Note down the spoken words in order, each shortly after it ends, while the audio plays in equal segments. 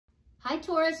Hi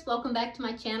Taurus, welcome back to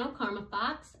my channel, Karma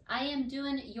Fox. I am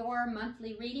doing your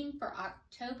monthly reading for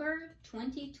October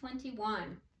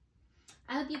 2021.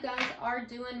 I hope you guys are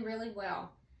doing really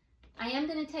well. I am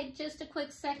going to take just a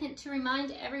quick second to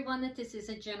remind everyone that this is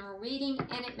a general reading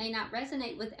and it may not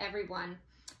resonate with everyone.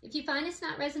 If you find it's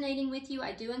not resonating with you,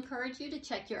 I do encourage you to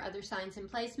check your other signs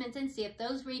and placements and see if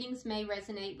those readings may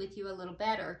resonate with you a little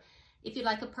better. If you'd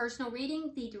like a personal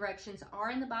reading, the directions are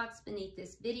in the box beneath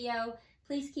this video.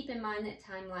 Please keep in mind that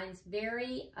timelines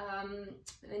vary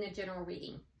in a general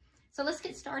reading. So let's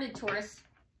get started, Taurus.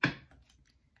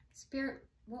 Spirit,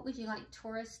 what would you like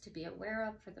Taurus to be aware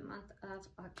of for the month of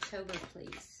October,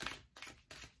 please?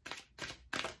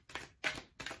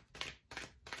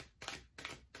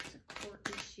 It's a core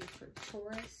issue for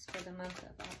Taurus for the month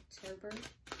of October.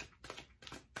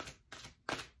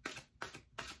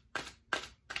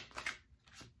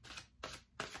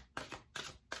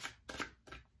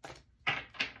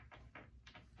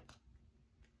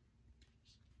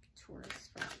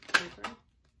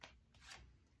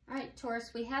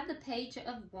 Taurus, we have the Page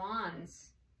of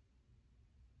Wands.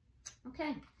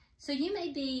 Okay, so you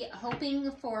may be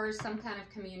hoping for some kind of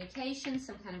communication,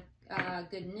 some kind of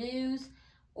good news,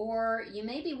 or you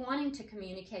may be wanting to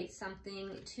communicate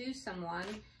something to someone.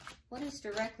 What is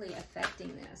directly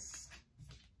affecting this?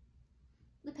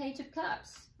 The Page of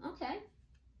Cups. Okay.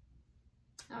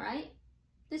 All right.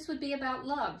 This would be about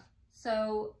love.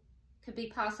 So could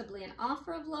be possibly an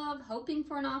offer of love, hoping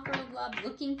for an offer of love,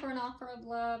 looking for an offer of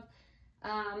love.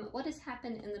 What has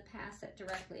happened in the past that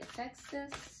directly affects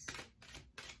this?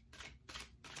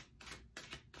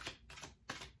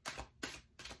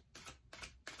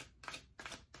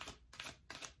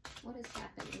 What has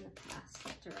happened in the past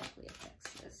that directly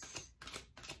affects this?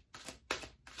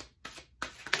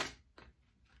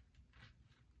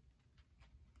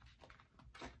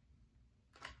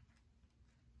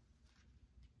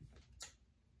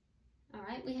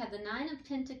 We have the Nine of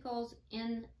Pentacles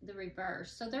in the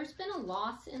reverse. So there's been a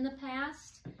loss in the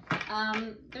past.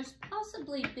 There's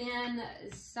possibly been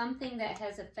something that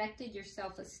has affected your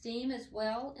self-esteem as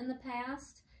well in the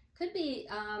past. Could be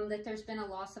that there's been a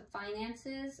loss of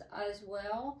finances as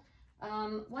well.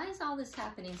 Why is all this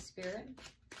happening, Spirit?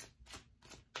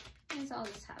 Why is all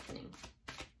this happening?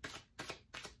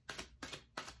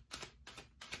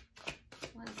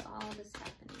 Why is all this happening?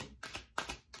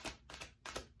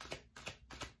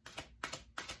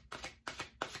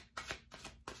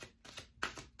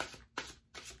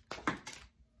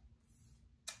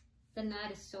 The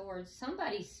Knight of Swords.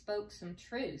 Somebody spoke some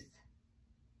truth.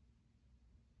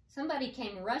 Somebody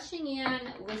came rushing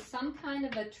in with some kind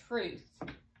of a truth.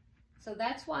 So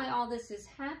that's why all this is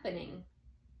happening.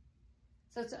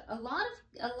 So it's a lot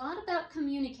about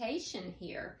communication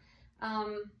here.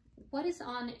 What is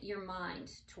on your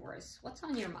mind, Taurus? What's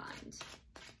on your mind?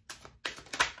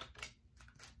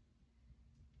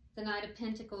 The Knight of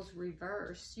Pentacles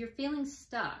reverse. You're feeling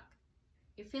stuck.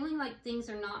 You're feeling like things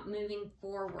are not moving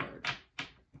forward.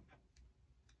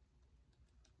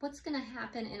 What's going to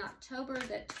happen in October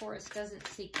that Taurus doesn't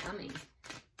see coming?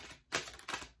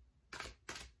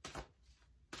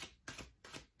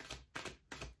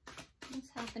 What's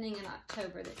happening in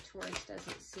October that Taurus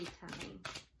doesn't see coming?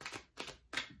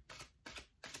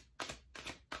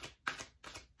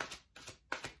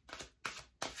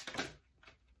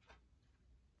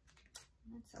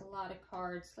 That's a lot of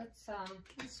cards. Let's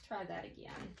try that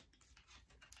again.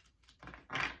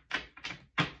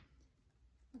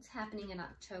 What's happening in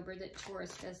October that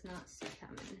Taurus does not see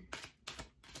coming?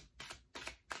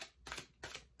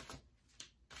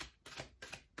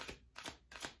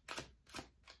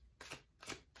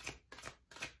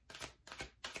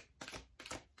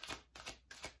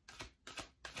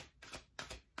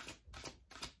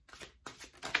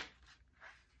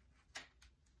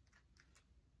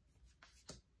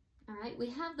 We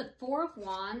have the Four of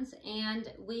Wands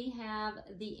and we have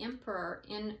the Emperor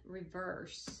in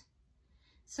reverse.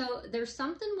 So there's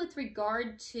something with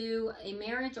regard to a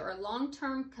marriage or a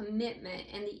long-term commitment,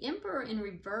 and the Emperor in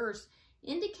reverse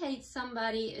indicates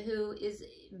somebody who is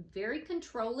very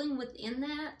controlling within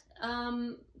that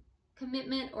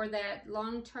commitment or that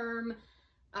long-term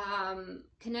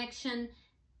connection.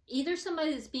 Either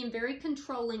somebody that's being very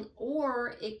controlling,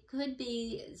 or it could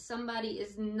be somebody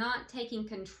is not taking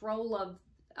control of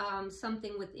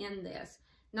something within this,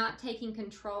 not taking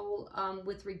control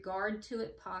with regard to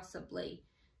it possibly.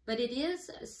 But it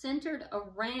is centered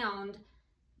around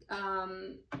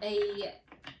a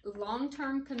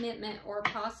long-term commitment or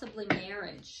possibly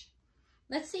marriage.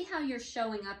 Let's see how you're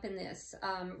showing up in this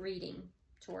reading,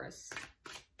 Taurus.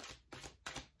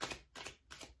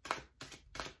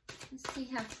 Let's see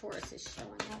how Taurus is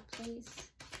showing up, please.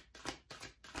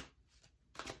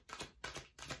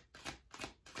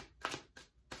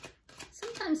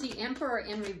 Sometimes the Emperor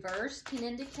in reverse can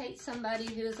indicate somebody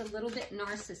who is a little bit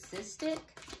narcissistic.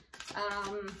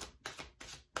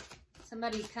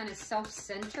 Somebody kind of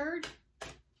self-centered.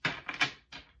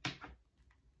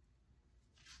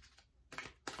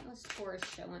 What's Taurus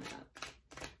showing up?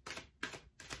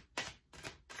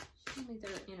 Show me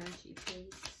their energy, please.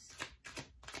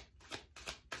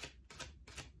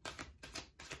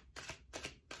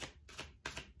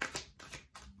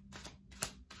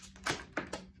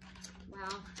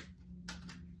 Wow.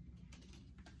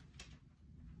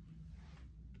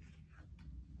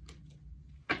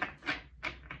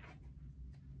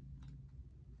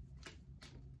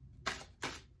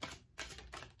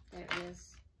 There it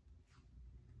is.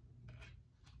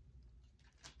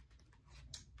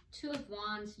 Two of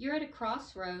Wands. You're at a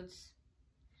crossroads.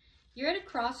 You're at a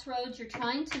crossroads. You're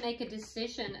trying to make a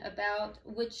decision about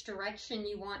which direction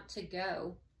you want to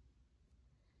go.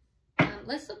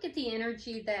 Let's look at the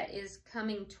energy that is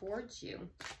coming towards you.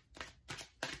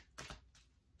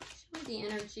 Show me the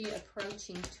energy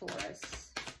approaching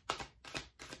Taurus.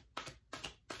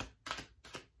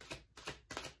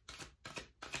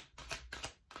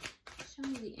 Show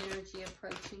me the energy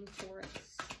approaching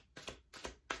Taurus.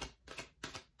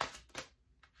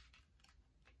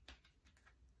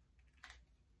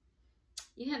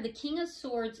 You have the King of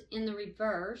Swords in the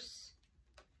reverse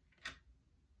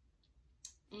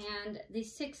and the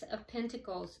Six of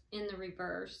Pentacles in the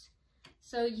reverse.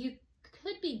 So you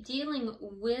could be dealing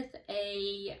with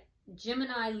a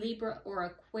Gemini, Libra, or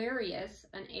Aquarius,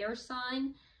 an air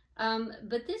sign.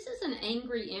 But this is an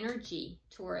angry energy,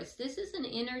 Taurus. This is an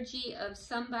energy of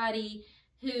somebody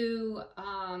who,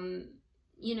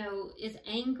 you know, is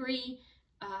angry,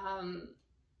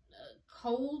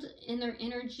 cold in their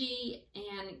energy,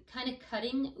 and kind of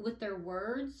cutting with their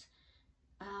words.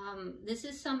 This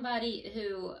is somebody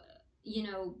who, you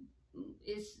know,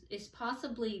 is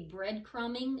possibly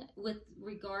breadcrumbing with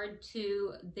regard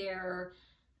to their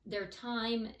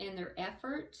time and their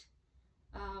effort.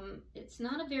 It's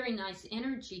not a very nice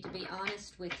energy, to be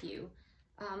honest with you.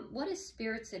 What is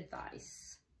Spirit's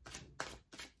advice?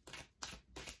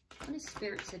 What is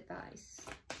Spirit's advice?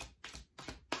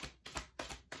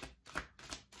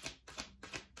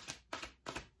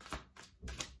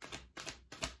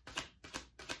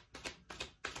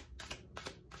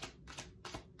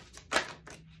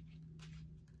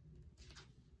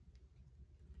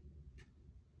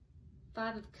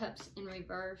 Five of Cups in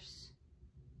reverse.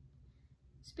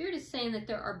 Spirit is saying that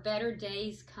there are better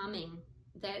days coming,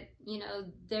 that, you know,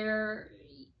 there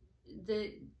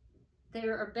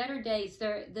are better days.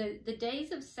 The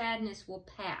days of sadness will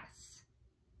pass.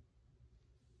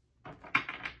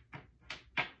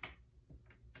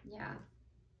 Yeah.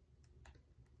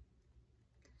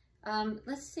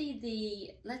 Let's see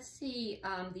the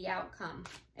outcome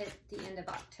at the end of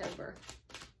October.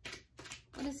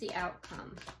 What is the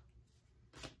outcome?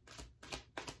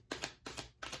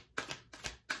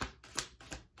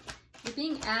 You're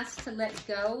being asked to let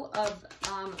go of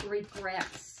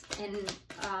regrets and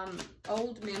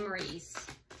old memories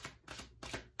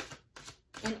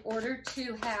in order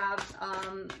to have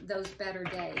those better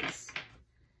days.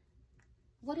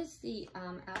 What is the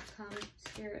outcome,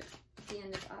 Spirit, at the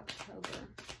end of October?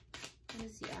 What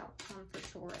is the outcome for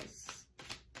Taurus?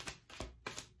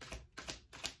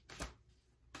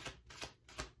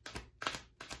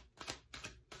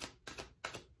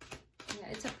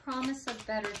 It's a promise of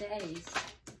better days.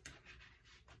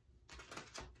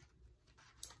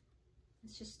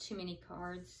 It's just too many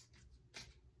cards.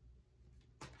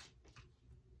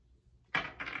 I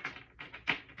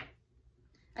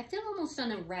feel almost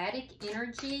an erratic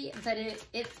energy, but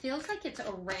it feels like it's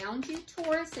around you,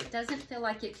 Taurus. It doesn't feel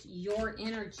like it's your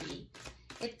energy.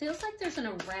 It feels like there's an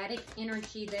erratic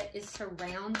energy that is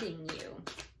surrounding you.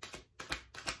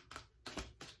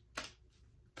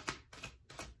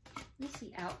 What's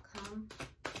the outcome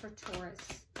for Taurus?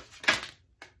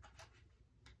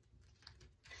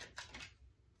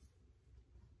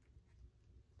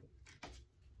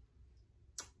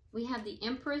 We have the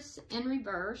Empress in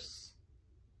reverse.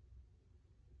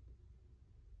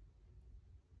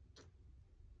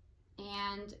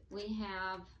 And we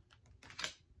have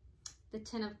the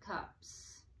Ten of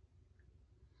Cups.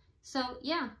 So,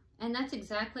 yeah, and that's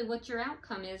exactly what your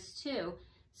outcome is, too.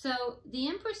 So, the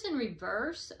Empress in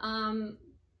reverse,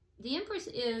 the Empress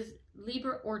is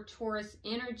Libra or Taurus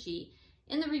energy.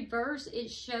 In the reverse, it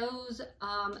shows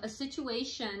a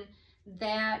situation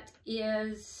that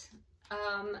is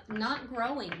not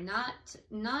growing,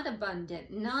 not abundant,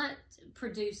 not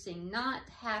producing, not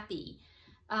happy.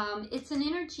 It's an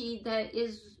energy that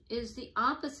is the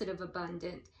opposite of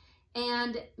abundant,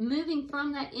 and moving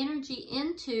from that energy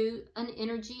into an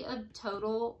energy of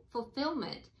total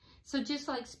fulfillment. So just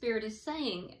like Spirit is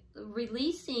saying,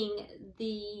 releasing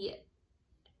the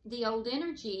old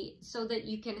energy so that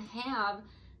you can have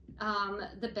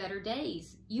the better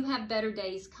days. You have better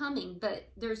days coming, but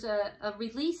there's a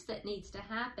release that needs to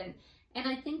happen. And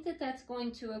I think that that's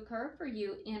going to occur for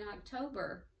you in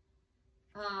October.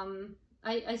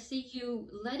 I see you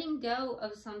letting go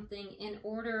of something in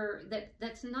order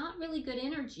that's not really good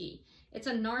energy. It's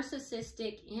a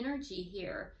narcissistic energy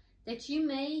here that you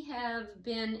may have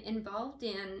been involved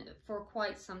in for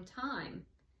quite some time.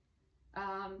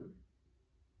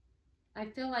 I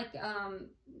feel like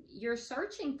you're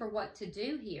searching for what to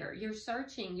do here. You're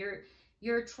searching,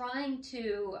 you're trying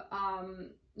to,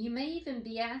 you may even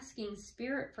be asking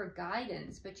Spirit for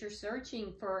guidance, but you're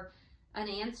searching for an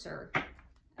answer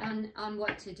on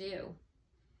what to do.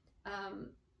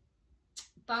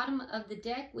 Bottom of the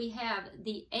deck, we have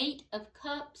the 8 of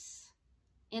Cups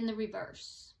in the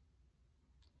reverse.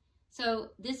 So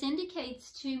this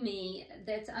indicates to me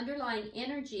that's underlying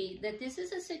energy that this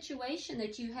is a situation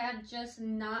that you have just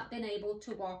not been able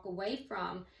to walk away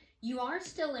from. You are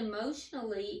still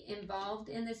emotionally involved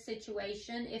in this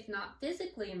situation, if not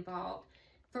physically involved.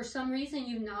 For some reason,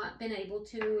 you've not been able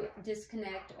to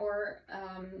disconnect or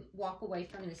walk away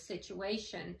from this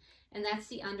situation. And that's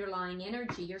the underlying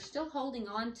energy. You're still holding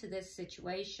on to this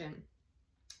situation.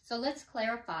 So let's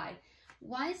clarify.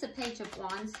 Why is the Page of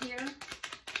Wands here?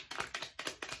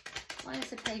 Why is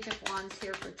the Page of Wands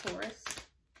here for Taurus?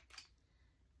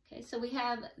 Okay, so we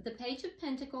have the Page of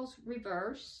Pentacles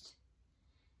reversed,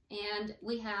 and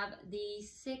we have the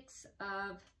 6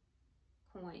 of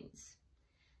Coins.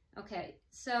 Okay,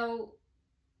 so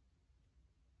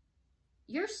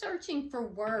you're searching for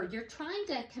word. You're trying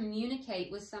to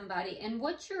communicate with somebody, and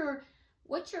what you're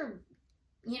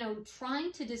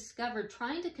trying to discover,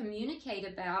 trying to communicate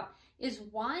about is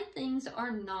why things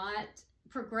are not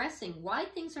progressing, why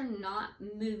things are not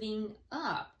moving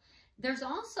up. There's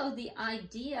also the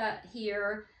idea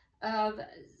here of,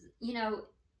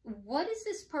 what is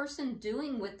this person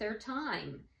doing with their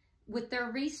time, with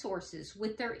their resources,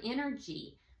 with their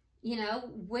energy?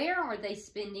 Where are they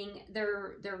spending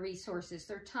their resources,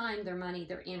 their time, their money,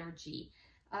 their energy?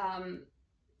 And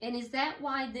is that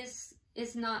why this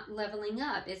is not leveling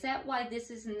up? Is that why this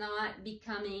is not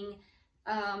becoming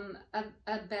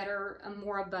a better, a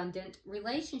more abundant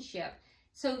relationship?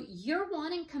 So you're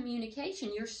wanting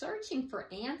communication. You're searching for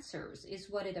answers is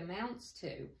what it amounts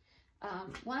to.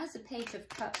 Why is the Page of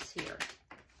Cups here?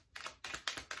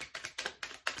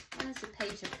 Why is the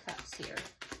Page of Cups here?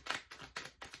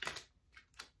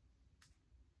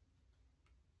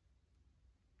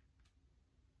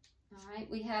 All right,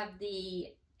 we have the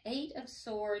 8 of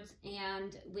Swords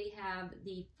and we have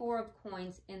the 4 of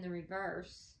Coins in the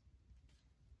reverse.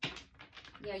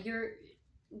 Yeah,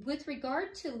 with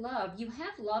regard to love, you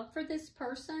have love for this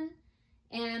person.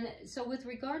 And so with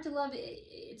regard to love,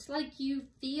 it's like you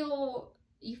feel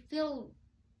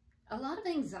a lot of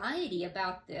anxiety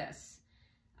about this.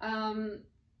 You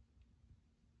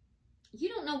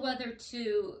don't know whether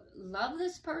to love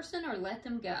this person or let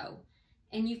them go.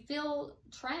 And you feel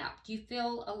trapped. You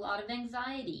feel a lot of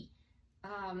anxiety.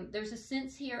 There's a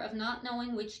sense here of not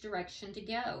knowing which direction to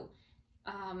go.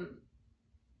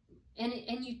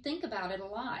 And you think about it a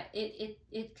lot.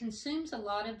 It consumes a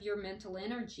lot of your mental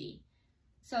energy.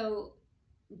 So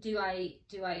do I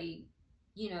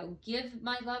give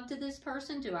my love to this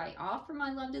person? Do I offer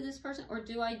my love to this person? Or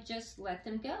do I just let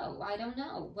them go? I don't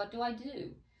know. What do I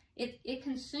do? It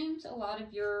consumes a lot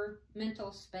of your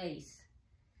mental space.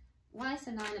 Why is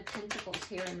the 9 of Pentacles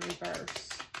here in reverse?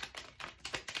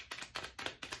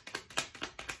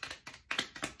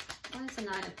 Why is the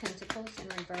 9 of Pentacles in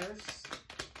reverse?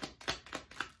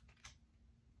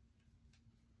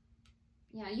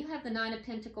 Yeah, you have the 9 of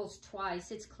Pentacles twice.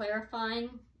 It's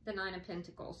clarifying the 9 of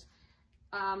Pentacles.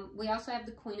 We also have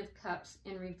the Queen of Cups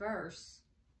in reverse.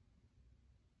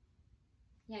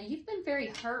 Yeah, you've been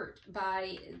very hurt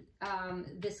by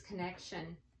this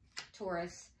connection,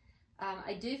 Taurus.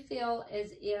 I do feel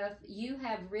as if you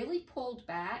have really pulled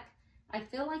back. I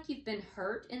feel like you've been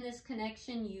hurt in this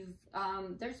connection.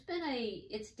 There's been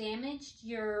it's damaged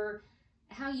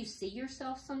how you see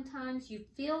yourself sometimes. You've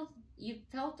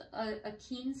felt a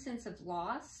keen sense of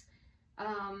loss.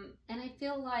 And I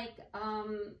feel like,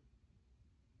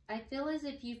 I feel as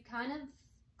if you've kind of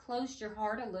closed your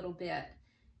heart a little bit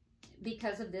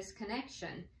because of this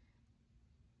connection.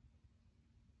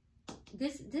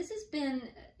 There's been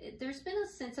a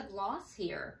sense of loss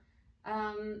here.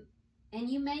 And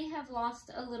you may have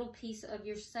lost a little piece of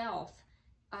yourself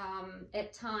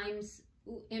at times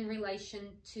in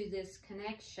relation to this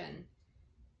connection.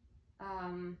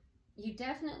 You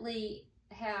definitely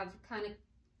have kind of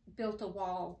built a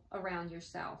wall around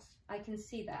yourself. I can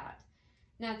see that.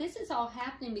 Now, this is all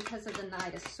happening because of the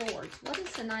Knight of Swords. What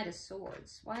is the Knight of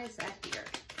Swords? Why is that here?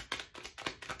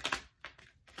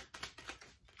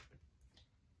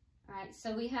 All right,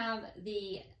 so we have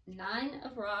the Nine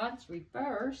of Rods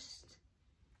reversed,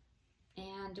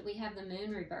 and we have the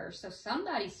Moon reversed. So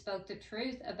somebody spoke the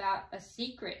truth about a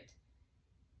secret.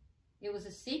 It was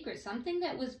a secret, something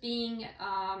that was being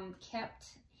kept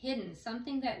hidden,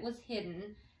 something that was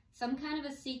hidden, some kind of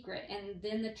a secret, and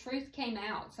then the truth came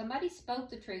out. Somebody spoke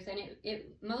the truth, and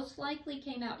it most likely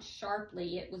came out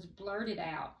sharply. It was blurted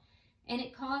out, and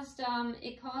it caused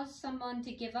someone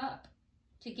to give up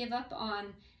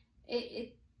on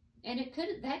it. And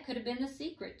that could have been the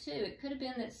secret too. It could have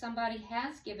been that somebody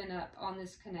has given up on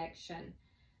this connection.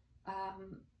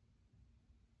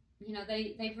 You know,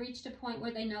 they've reached a point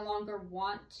where they no longer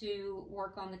want to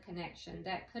work on the connection.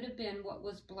 That could have been what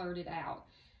was blurted out.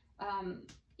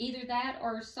 Either that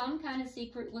or some kind of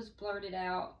secret was blurted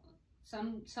out.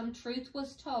 Some truth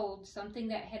was told, something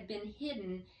that had been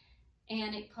hidden,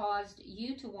 and it caused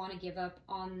you to want to give up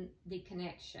on the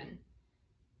connection.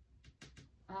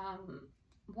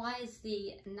 Why is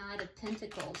the Knight of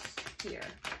Pentacles here?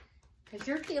 Because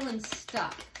you're feeling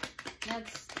stuck.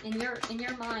 That's in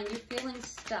your mind, you're feeling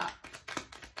stuck.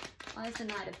 Why is the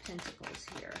Knight of Pentacles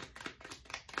here?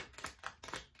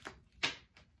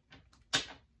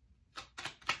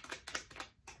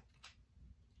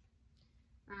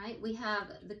 All right, we have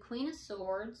the Queen of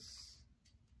Swords,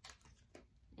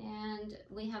 and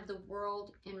we have the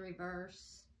World in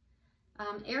reverse.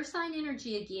 Air sign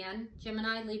energy again,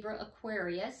 Gemini, Libra,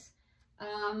 Aquarius.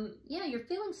 Yeah, you're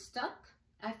feeling stuck.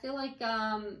 I feel like,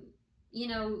 you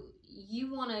know,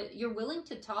 you're willing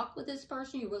to talk with this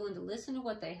person. You're willing to listen to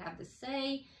what they have to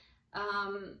say.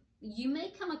 You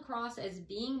may come across as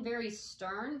being very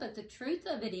stern, but the truth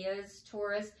of it is,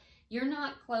 Taurus, you're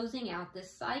not closing out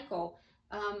this cycle.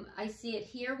 I see it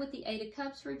here with the Eight of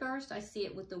Cups reversed. I see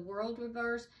it with the World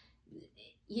reversed.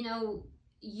 You know,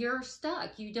 you're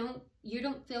stuck. You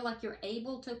don't feel like you're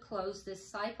able to close this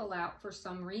cycle out for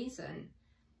some reason.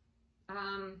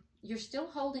 You're still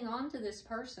holding on to this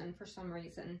person for some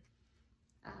reason.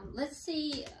 Let's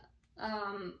see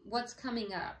what's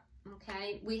coming up.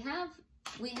 Okay, we have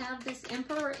this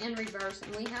Emperor in reverse,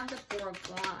 and we have the Four of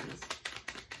Wands.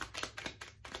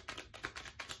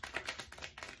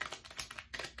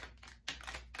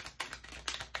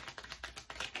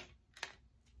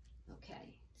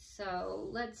 Okay, so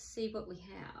let's see what we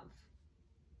have.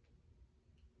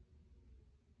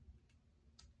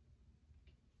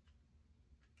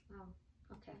 Oh,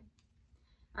 okay.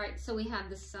 All right, so we have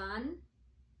the Sun.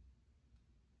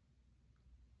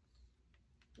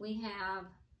 We have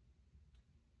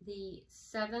the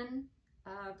Seven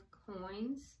of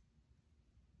Coins.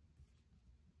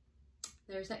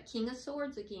 There's that King of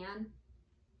Swords again.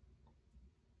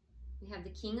 We have the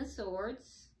King of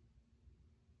Swords.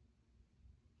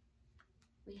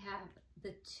 We have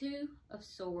the Two of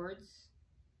Swords.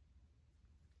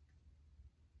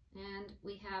 And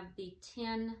we have the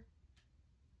Ten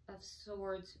of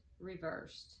Swords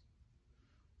reversed.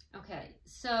 Okay,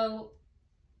 so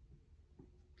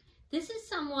this is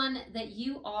someone that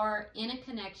you are in a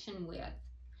connection with.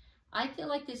 I feel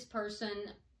like this person,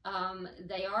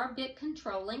 they are a bit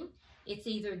controlling. It's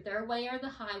either their way or the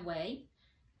highway.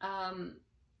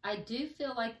 I do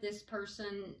feel like this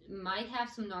person might have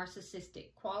some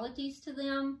narcissistic qualities to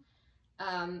them.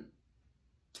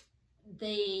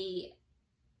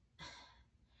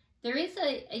 There is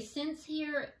a sense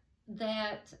here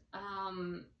that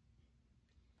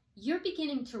you're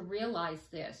beginning to realize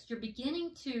this. You're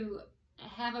beginning to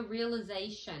have a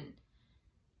realization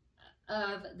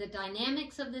of the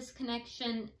dynamics of this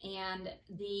connection and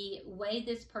the way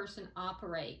this person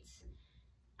operates.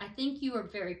 I think you are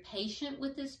very patient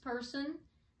with this person.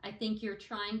 I think you're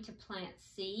trying to plant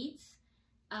seeds.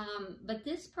 But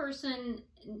this person,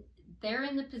 they're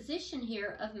in the position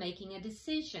here of making a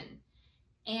decision.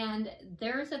 And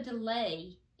there's a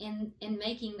delay in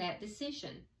making that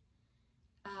decision.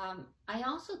 I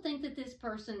also think that this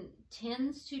person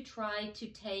tends to try to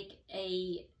take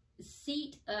a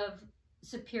seat of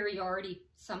superiority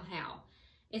somehow.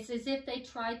 It's as if they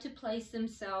try to place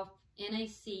themselves in a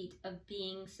seat of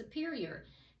being superior.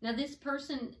 Now, this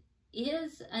person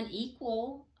is an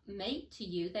equal mate to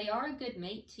you. They are a good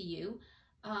mate to you.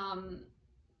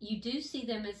 You do see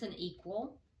them as an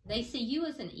equal. They see you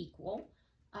as an equal.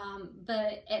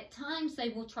 But at times they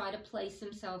will try to place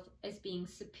themselves as being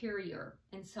superior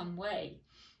in some way.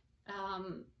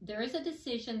 There is a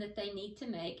decision that they need to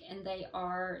make, and they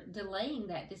are delaying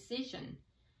that decision.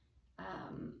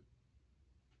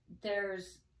 They're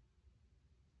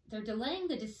delaying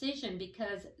the decision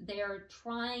because they are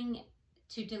trying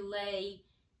to delay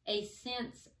a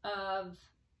sense of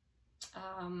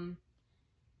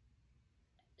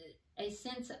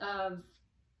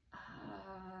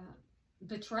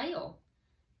betrayal.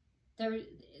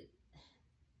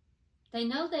 They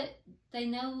know that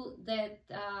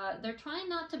they're trying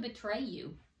not to betray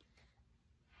you.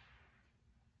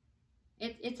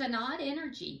 It's an odd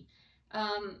energy.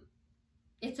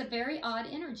 It's a very odd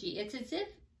energy. It's as if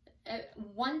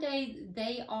one day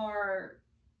they are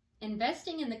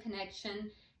investing in the connection,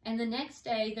 and the next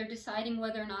day they're deciding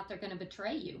whether or not they're going to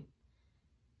betray you.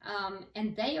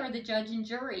 And they are the judge and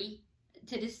jury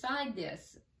to decide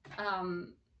this at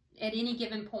any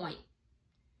given point.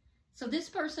 So this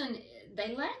person,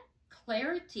 they lack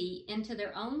clarity into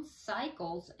their own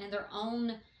cycles and their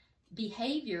own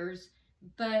behaviors.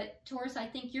 But Taurus, I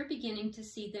think you're beginning to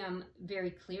see them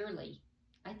very clearly.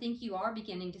 I think you are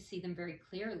beginning to see them very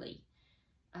clearly.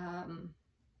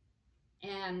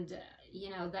 You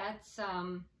know, that's,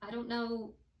 I don't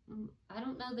know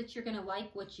that you're going to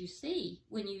like what you see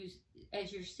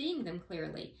as you're seeing them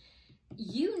clearly.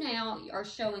 You now are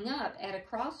showing up at a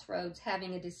crossroads,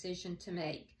 having a decision to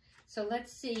make. So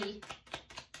let's see,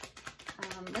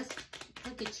 let's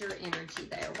look at your energy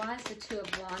there. Why is the Two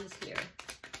of Wands here?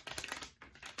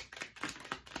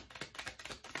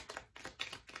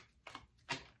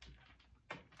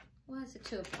 Why is the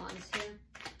Two of Wands here?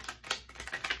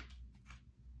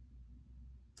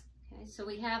 Okay, so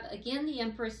we have, again, the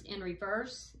Empress in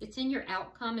reverse. It's in your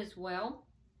outcome as well.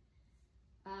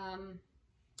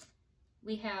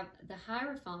 We have the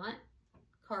Hierophant,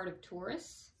 card of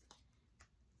Taurus.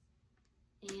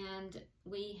 And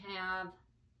we have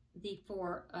the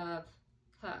Four of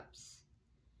Cups.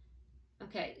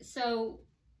 Okay, so,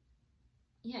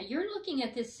 yeah, you're looking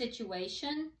at this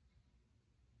situation,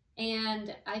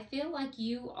 and I feel like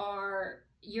you're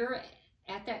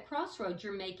at that crossroads.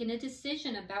 You're making a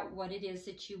decision about what it is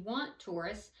that you want,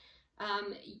 Taurus.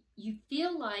 You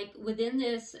feel like within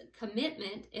this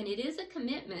commitment, and it is a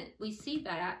commitment, we see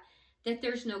that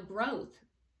there's no growth.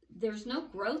 There's no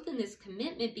growth in this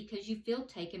commitment because you feel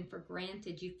taken for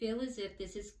granted. You feel as if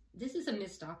this is a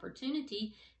missed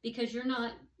opportunity because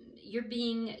you're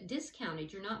being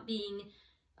discounted. You're not being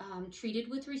treated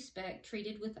with respect,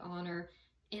 treated with honor.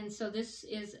 And so this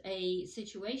is a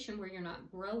situation where you're not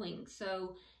growing.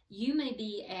 So you may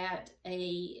be at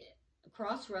a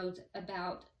crossroads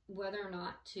about whether or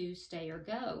not to stay or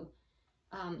go.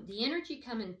 The energy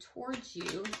coming towards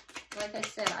you, like I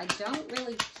said, I don't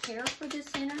really care for this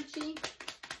energy.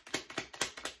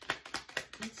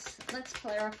 Let's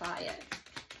clarify it.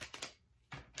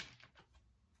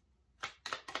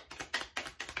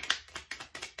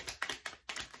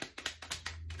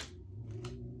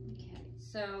 Okay,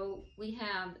 so we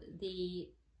have the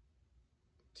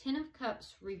Ten of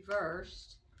Cups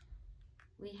reversed.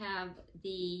 We have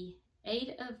the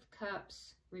Eight of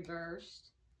Cups reversed.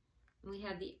 And we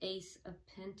have the Ace of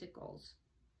Pentacles.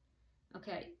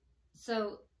 Okay,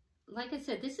 so like I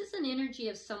said, this is an energy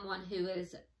of someone who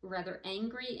is rather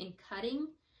angry and cutting.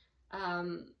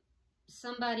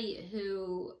 Somebody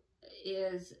who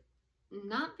is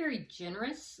not very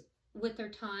generous with their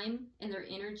time and their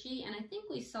energy. And I think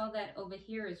we saw that over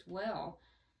here as well.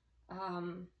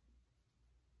 Trying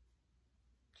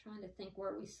to think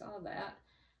where we saw that.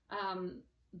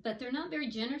 But they're not very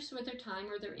generous with their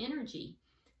time or their energy.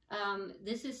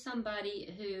 This is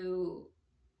somebody who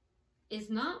is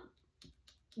not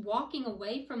walking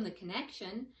away from the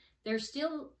connection. They're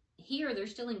still here. They're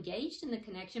still engaged in the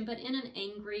connection, but in an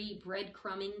angry,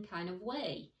 breadcrumbing kind of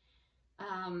way.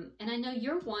 And I know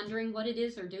you're wondering what it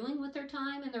is they're doing with their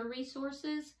time and their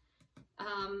resources.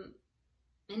 And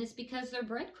it's because they're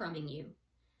breadcrumbing you.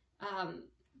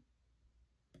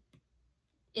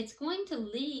 It's going to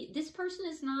lead, this person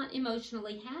is not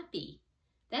emotionally happy.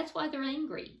 That's why they're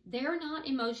angry. They're not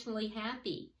emotionally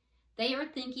happy. They are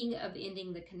thinking of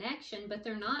ending the connection, but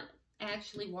they're not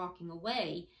actually walking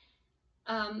away.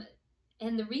 And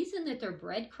the reason that they're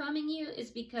breadcrumbing you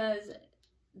is because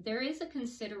there is a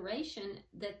consideration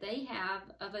that they have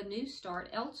of a new start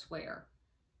elsewhere.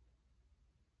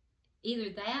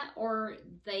 Either that, or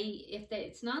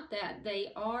it's not that,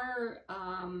 they are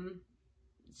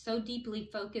so deeply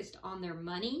focused on their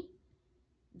money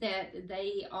that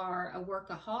they are a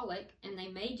workaholic, and they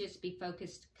may just be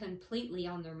focused completely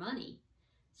on their money.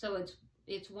 So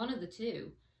it's one of the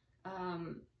two.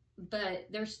 but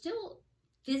they're still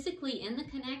physically in the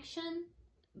connection,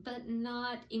 but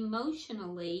not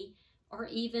emotionally or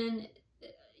even,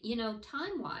 you know,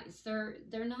 time-wise.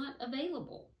 They're not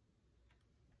available,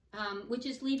 which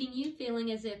is leaving you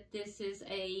feeling as if this is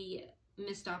a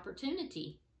missed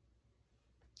opportunity.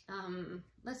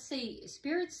 Let's see,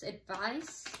 Spirit's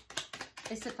advice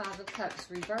is the Five of Cups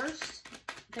reversed.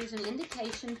 There's an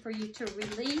indication for you to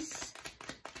release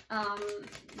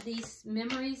these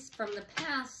memories from the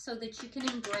past so that you can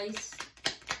embrace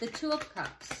the Two of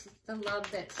Cups, the love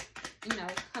that's, you know,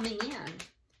 coming in.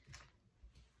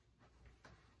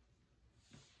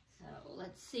 So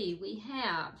let's see, we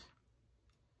have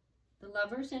the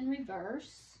Lovers in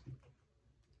reverse.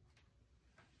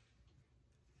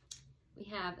 We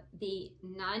have the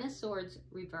Nine of Swords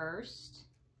reversed.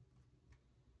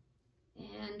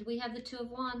 And we have the Two of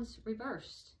Wands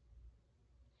reversed.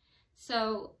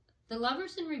 So the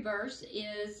Lovers in reverse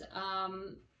is,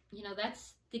 you know,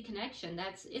 that's the connection.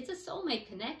 It's a soulmate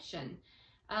connection,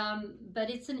 but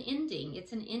it's an ending.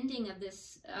 It's an ending of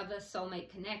a soulmate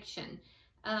connection,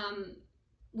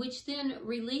 which then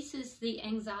releases the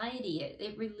anxiety.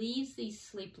 It relieves these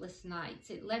sleepless nights.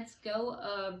 It lets go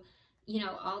of, you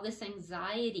know, all this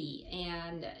anxiety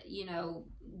and, you know,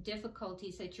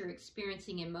 difficulties that you're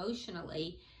experiencing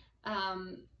emotionally.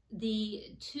 The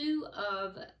Two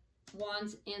of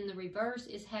Wands in the reverse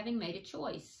is having made a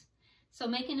choice. So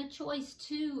making a choice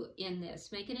to end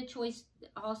this, making a choice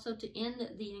also to end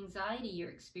the anxiety you're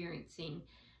experiencing.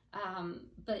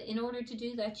 But in order to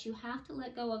do that, you have to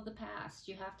let go of the past.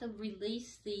 You have to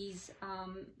release these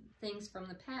things from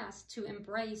the past to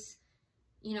embrace,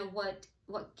 you know, what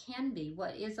can be,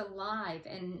 what is alive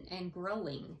and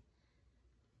growing.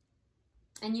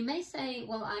 And you may say,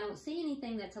 well, I don't see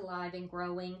anything that's alive and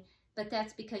growing, but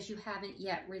that's because you haven't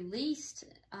yet released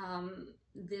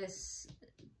this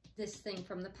thing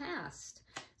from the past.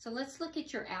 So let's look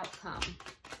at your outcome.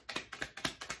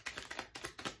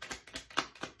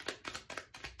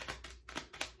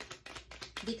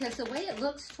 Because the way it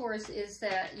looks, Taurus, is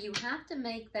that you have to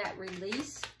make that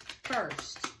release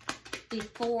first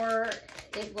before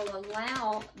it will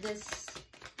allow this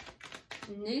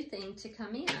new thing to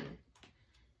come in.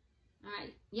 All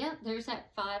right, yeah, there's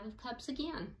that Five of Cups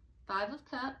again. Five of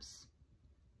Cups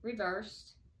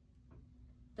reversed,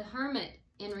 the Hermit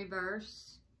in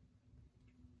reverse,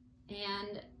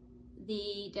 and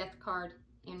the Death card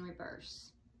in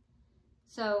reverse.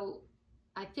 So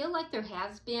I feel like there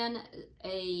has been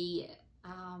a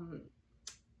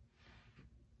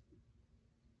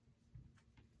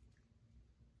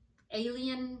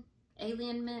alienment.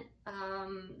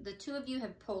 The two of you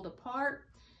have pulled apart.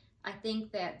 I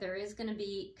think that there is going to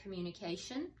be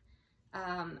communication.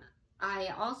 I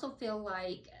also feel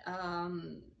like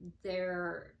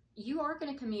you are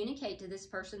going to communicate to this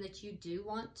person that you do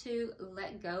want to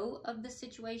let go of the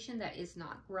situation that is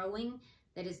not growing,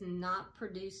 that is not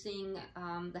producing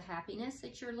the happiness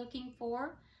that you're looking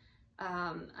for.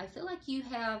 I feel like you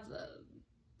have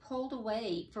pulled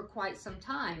away for quite some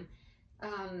time.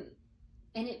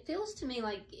 And it feels to me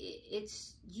like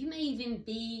you may even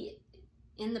be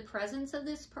in the presence of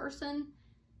this person,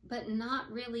 but not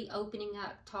really opening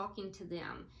up, talking to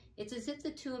them. It's as if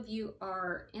the two of you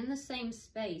are in the same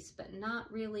space, but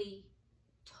not really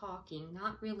talking,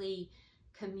 not really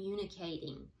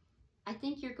communicating. I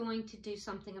think you're going to do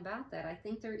something about that. I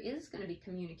think there is going to be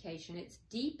communication. It's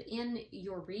deep in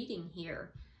your reading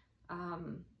here.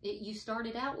 You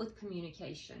started out with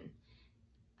communication.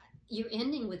 You're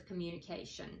ending with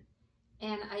communication.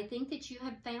 And I think that you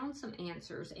have found some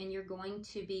answers, and you're going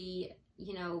to be,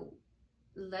 you know,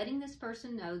 letting this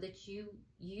person know that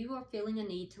you are feeling a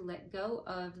need to let go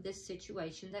of this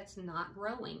situation that's not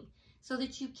growing, so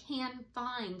that you can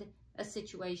find a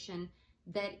situation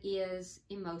that is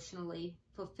emotionally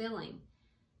fulfilling.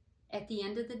 At the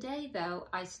end of the day, though,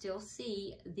 I still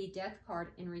see the Death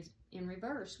card in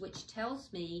reverse, which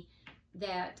tells me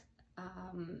that,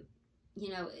 you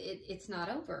know, it's not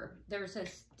over. There's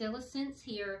still a sense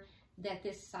here that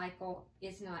this cycle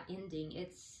is not ending.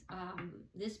 It's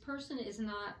this person is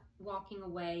not walking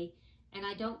away, and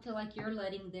I don't feel like you're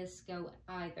letting this go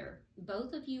either.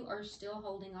 Both of you are still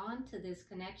holding on to this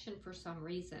connection for some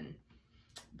reason.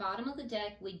 Bottom of the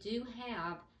deck, we do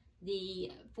have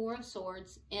the Four of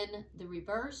Swords in the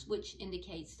reverse, which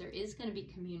indicates there is going to be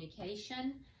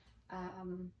communication.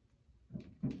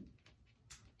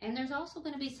 And there's also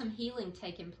going to be some healing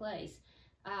taking place.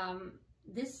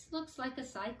 This looks like a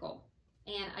cycle.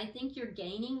 And I think you're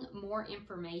gaining more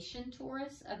information,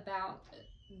 Taurus, about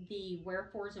the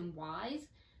wherefores and whys,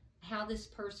 how this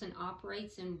person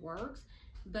operates and works.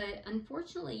 But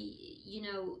unfortunately, you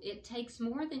know, it takes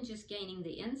more than just gaining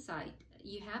the insight.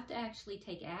 You have to actually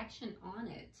take action on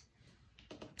it.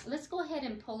 Let's go ahead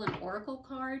and pull an oracle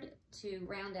card to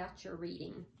round out your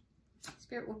reading.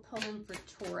 Spirit, we're pulling for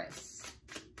Taurus.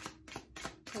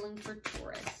 Pulling for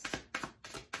Taurus.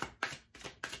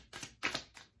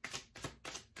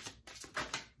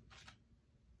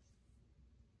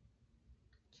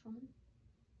 Which one?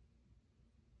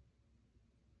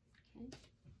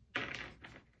 Okay.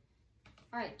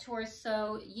 All right, Taurus,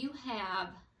 so you have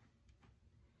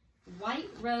White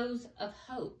Rose of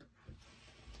Hope.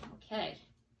 Okay,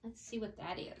 let's see what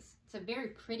that is. It's a very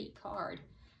pretty card.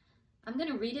 I'm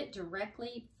going to read it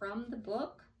directly from the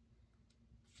book.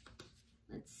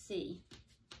 Let's see.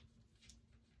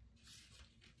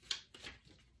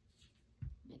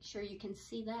 Make sure you can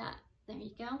see that. There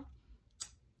you go.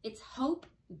 It's Hope,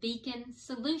 Beacon,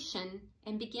 Solution,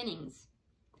 and Beginnings.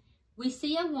 We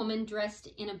see a woman dressed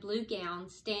in a blue gown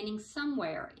standing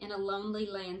somewhere in a lonely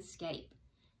landscape.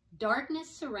 Darkness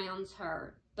surrounds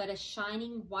her, but a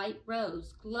shining white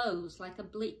rose glows like a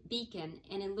beacon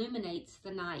and illuminates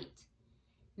the night.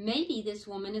 Maybe this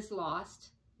woman is lost.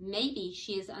 Maybe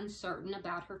she is uncertain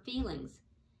about her feelings.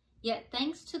 Yet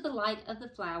thanks to the light of the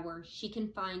flower, she can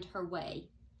find her way.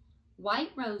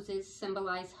 White roses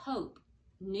symbolize hope,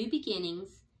 new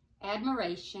beginnings,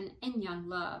 admiration, and young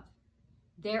love.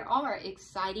 There are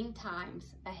exciting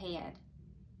times ahead.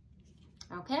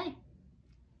 Okay.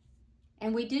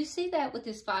 And we do see that with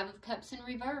this Five of Cups in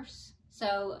reverse.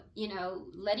 So, you know,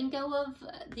 letting go of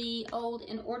the old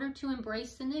in order to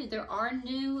embrace the new. There are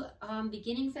new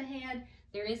beginnings ahead.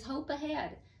 There is hope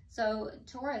ahead. So,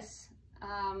 Taurus,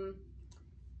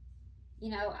 you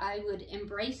know, I would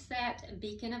embrace that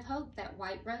beacon of hope, that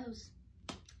white rose.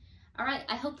 All right,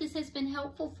 I hope this has been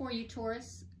helpful for you,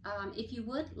 Taurus. If you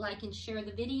would, like and share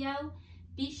the video.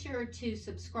 Be sure to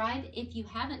subscribe if you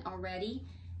haven't already.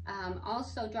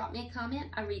 Also, drop me a comment.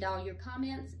 I read all your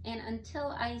comments. And until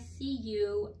I see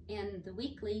you in the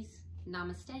weeklies,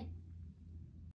 namaste.